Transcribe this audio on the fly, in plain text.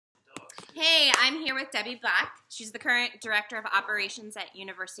Hey, I'm here with Debbie Black. She's the current Director of Operations at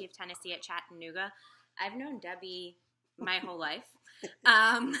University of Tennessee at Chattanooga. I've known Debbie my whole life.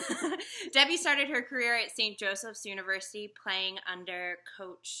 Debbie started her career at St. Joseph's University playing under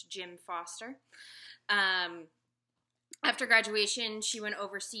Coach Jim Foster. After graduation, she went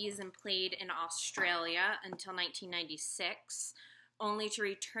overseas and played in Australia until 1996, only to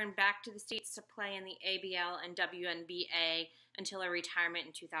return back to the States to play in the ABL and WNBA until her retirement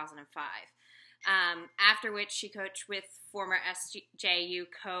in 2005. After which she coached with former SJU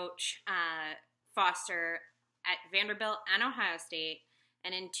coach Foster at Vanderbilt and Ohio State.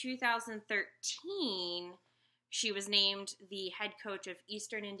 And in 2013, she was named the head coach of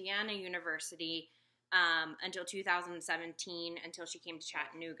Eastern Indiana University until 2017, until she came to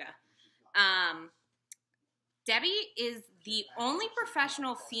Chattanooga. Debbie is the only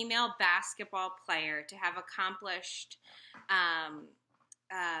professional female basketball player to have accomplished,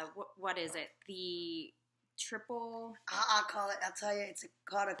 what is it? The triple? I'll tell you, it's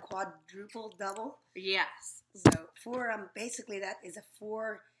called a quadruple double. Yes. So basically that is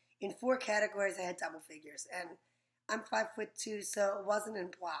in four categories I had double figures. And I'm 5'2", so it wasn't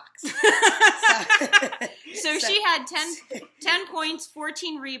in blocks. So she had 10 points,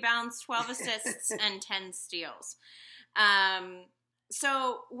 14 rebounds, 12 assists, and 10 steals.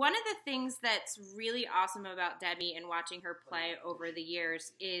 So one of the things that's really awesome about Debbie and watching her play over the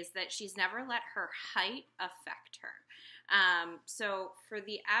years is that she's never let her height affect her. So for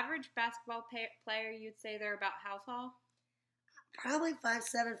the average basketball player, you'd say they're about how tall? Probably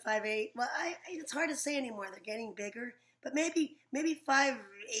 5'7", 5'8". Well, it's hard to say anymore. They're getting bigger, but maybe 5'8", 5'11".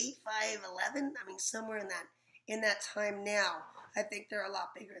 I mean, somewhere in that time now. I think they're a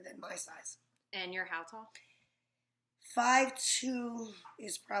lot bigger than my size. And you're how tall? 5'2"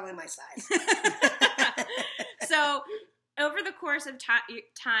 is probably my size. So, over the course of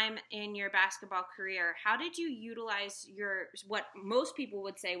time in your basketball career, how did you utilize what most people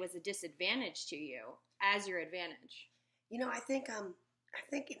would say was a disadvantage to you as your advantage? You know, I think in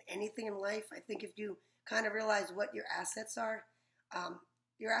anything in life, I think if you kind of realize what your assets are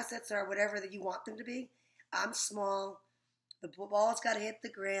whatever that you want them to be. I'm small. The ball's got to hit the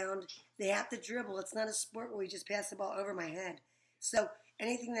ground. They have to dribble. It's not a sport where we just pass the ball over my head. So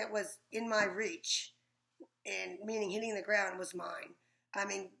anything that was in my reach, and meaning hitting the ground, was mine. I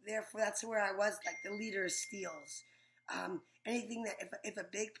mean, therefore, that's where I was, like the leader of steals. Anything that if a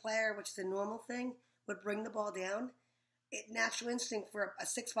big player, which is a normal thing, would bring the ball down, natural instinct for a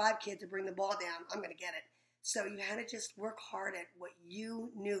 6'5" kid to bring the ball down, I'm going to get it. So you had to just work hard at what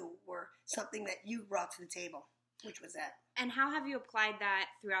you knew were something that you brought to the table, which was that. And how have you applied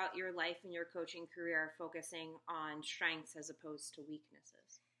that throughout your life and your coaching career, focusing on strengths as opposed to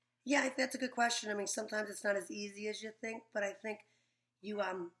weaknesses? Yeah, that's a good question. I mean, sometimes it's not as easy as you think, but I think you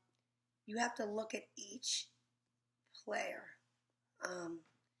have to look at each player,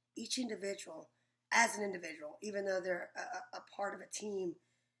 each individual, as an individual, even though they're a part of a team,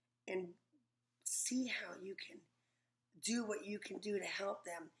 and see how you can do what you can do to help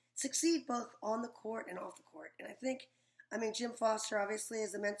them succeed both on the court and off the court. And I think, Jim Foster obviously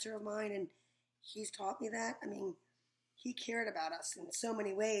is a mentor of mine, and he's taught me that. I mean, he cared about us in so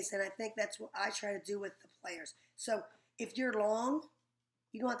many ways, and I think that's what I try to do with the players. So if you're long,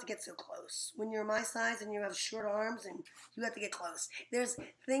 you don't have to get so close. When you're my size and you have short arms, and you have to get close. There's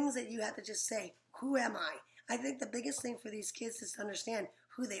things that you have to just say, who am I? I think the biggest thing for these kids is to understand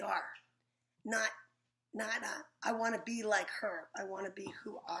who they are. Not I want to be like her. I want to be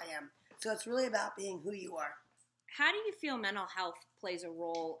who I am. So it's really about being who you are. How do you feel mental health plays a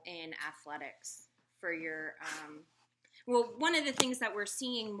role in athletics for your well, one of the things that we're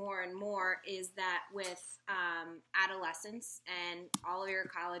seeing more and more is that with adolescents, and all of your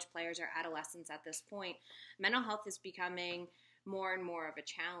college players are adolescents at this point, mental health is becoming more and more of a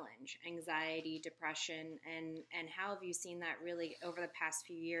challenge. Anxiety, depression, and how have you seen that really over the past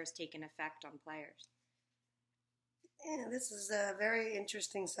few years take an effect on players? Yeah, this is a very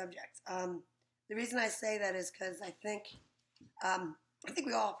interesting subject. The reason I say that is because I think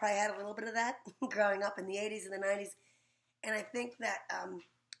we all probably had a little bit of that growing up in the 80s and the 90s. And I think that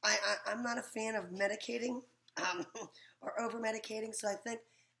I'm not a fan of medicating or over-medicating. So I think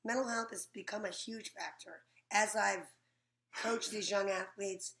mental health has become a huge factor as I've coached these young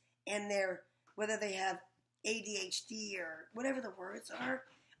athletes, and whether they have ADHD or whatever the words are,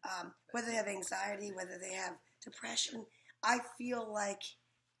 whether they have anxiety, whether they have depression. I feel like,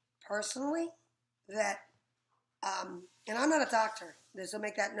 personally, that, and I'm not a doctor, so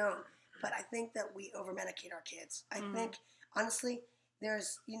make that known, but I think that we over-medicate our kids. I think, honestly,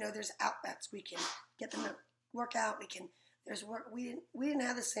 there's outlets. We can get them to work out. We can there's work. We didn't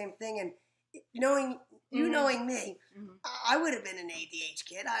have the same thing, and knowing me, I would have been an ADH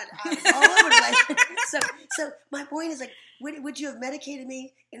kid. I was all over the place. So my point is, like, would you have medicated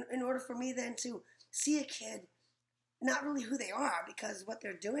me in order for me then to see a kid not really who they are, because what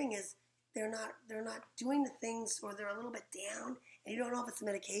they're doing is they're not doing the things, or they're a little bit down, and you don't know if it's the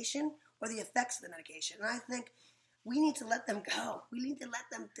medication or the effects of the medication. And I think we need to let them go. We need to let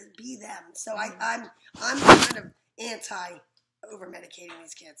them to be them. So I'm kind of anti over medicating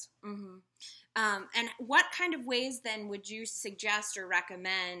these kids. Mm-hmm. And what kind of ways then would you suggest or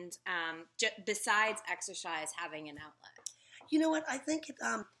recommend, besides exercise, having an outlet? You know what? I think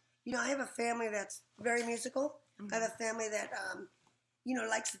I have a family that's very musical. I have a family that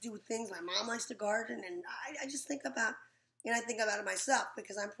likes to do things. My mom likes to garden, and I just think about, and I think about it myself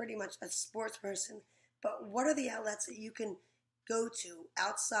because I'm pretty much a sports person. But what are the outlets that you can go to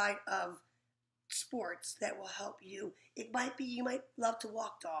outside of sports that will help you? It might be you might love to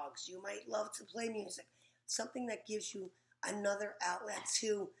walk dogs. You might love to play music. Something that gives you another outlet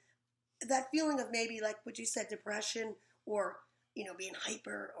to that feeling of maybe like what you said, depression, or being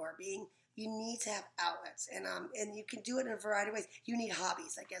hyper, or being. You need to have outlets, and you can do it in a variety of ways. You need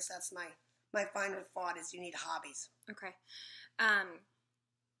hobbies. I guess that's my final thought is you need hobbies. Okay.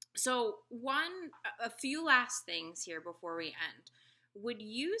 So a few last things here before we end. Would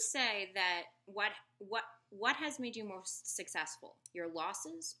you say that what has made you most successful? Your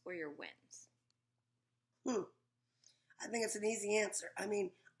losses or your wins? I think it's an easy answer. I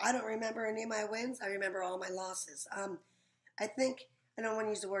mean, I don't remember any of my wins. I remember all my losses. I think, I don't want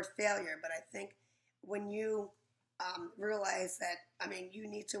to use the word failure, but I think when you realize that, you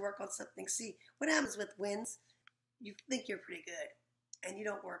need to work on something. See, what happens with wins, you think you're pretty good, and you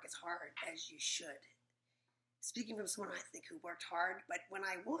don't work as hard as you should. Speaking from someone I think who worked hard, but when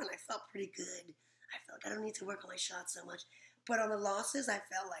I won, I felt pretty good. I felt like I don't need to work on my shots so much. But on the losses, I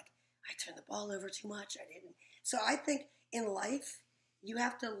felt like I turned the ball over too much. I didn't. So I think in life, you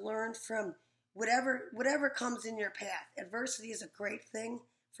have to learn from whatever comes in your path. Adversity is a great thing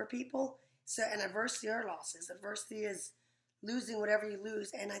for people. So, and adversity are losses. Adversity is losing whatever you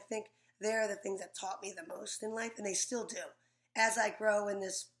lose. And I think they're the things that taught me the most in life, and they still do. As I grow in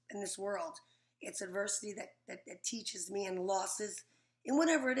this world, it's adversity that teaches me, and losses, in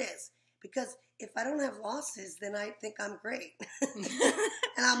whatever it is. Because if I don't have losses, then I think I'm great.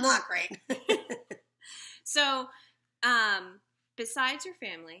 And I'm not great. So, besides your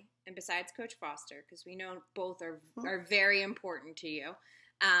family and besides Coach Foster, because we know both are very important to you,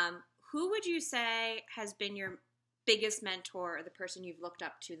 who would you say has been your biggest mentor, or the person you've looked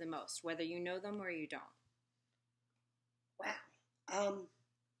up to the most, whether you know them or you don't? Wow.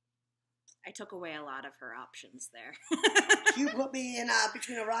 I took away a lot of her options there. You put me in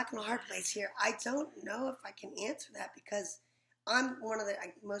between a rock and a hard place here. I don't know if I can answer that, because I'm one of the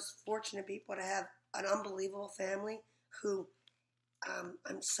most fortunate people to have an unbelievable family who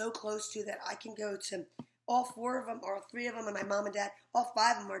I'm so close to, that I can go to all four of them, or three of them, and my mom and dad. All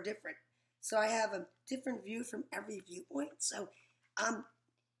five of them are different. So I have a different view from every viewpoint. So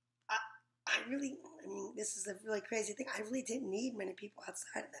this is a really crazy thing. I really didn't need many people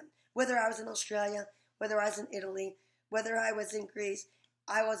outside of them. Whether I was in Australia, whether I was in Italy, whether I was in Greece,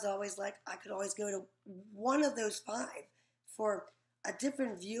 I was always like, I could always go to one of those five for a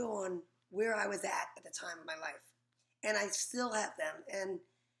different view on where I was at the time of my life. And I still have them. And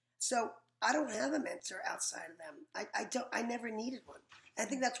so I don't have a mentor outside of them. I never needed one. I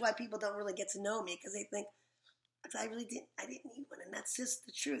think that's why people don't really get to know me, because they think I didn't need one. And that's just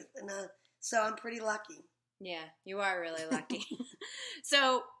the truth. And so I'm pretty lucky. Yeah, you are really lucky.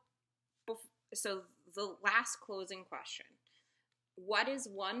 So the last closing question. What is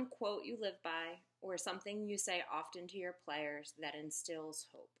one quote you live by, or something you say often to your players that instills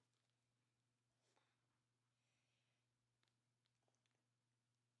hope?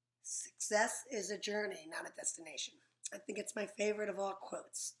 Success is a journey, not a destination. I think it's my favorite of all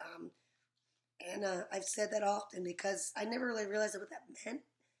quotes. And I've said that often because I never really realized what that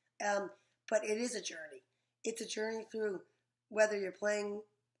meant. But it is a journey. It's a journey through whether you're playing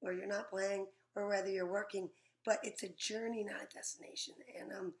or you're not playing, or whether you're working. But it's a journey, not a destination.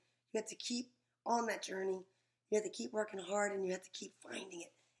 And you have to keep on that journey. You have to keep working hard, and you have to keep finding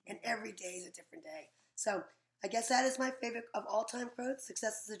it. And every day is a different day. So I guess that is my favorite of all-time quotes.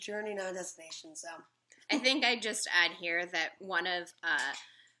 Success is a journey, not a destination. So I think I just add here that one of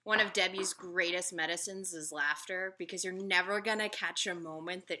one of Debbie's greatest medicines is laughter, because you're never going to catch a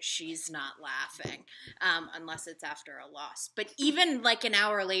moment that she's not laughing, unless it's after a loss. But even like an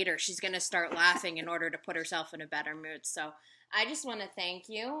hour later, she's going to start laughing in order to put herself in a better mood. So I just want to thank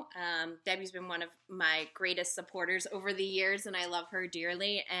you. Debbie's been one of my greatest supporters over the years, and I love her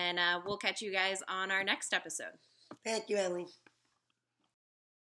dearly. And we'll catch you guys on our next episode. Thank you, Emily.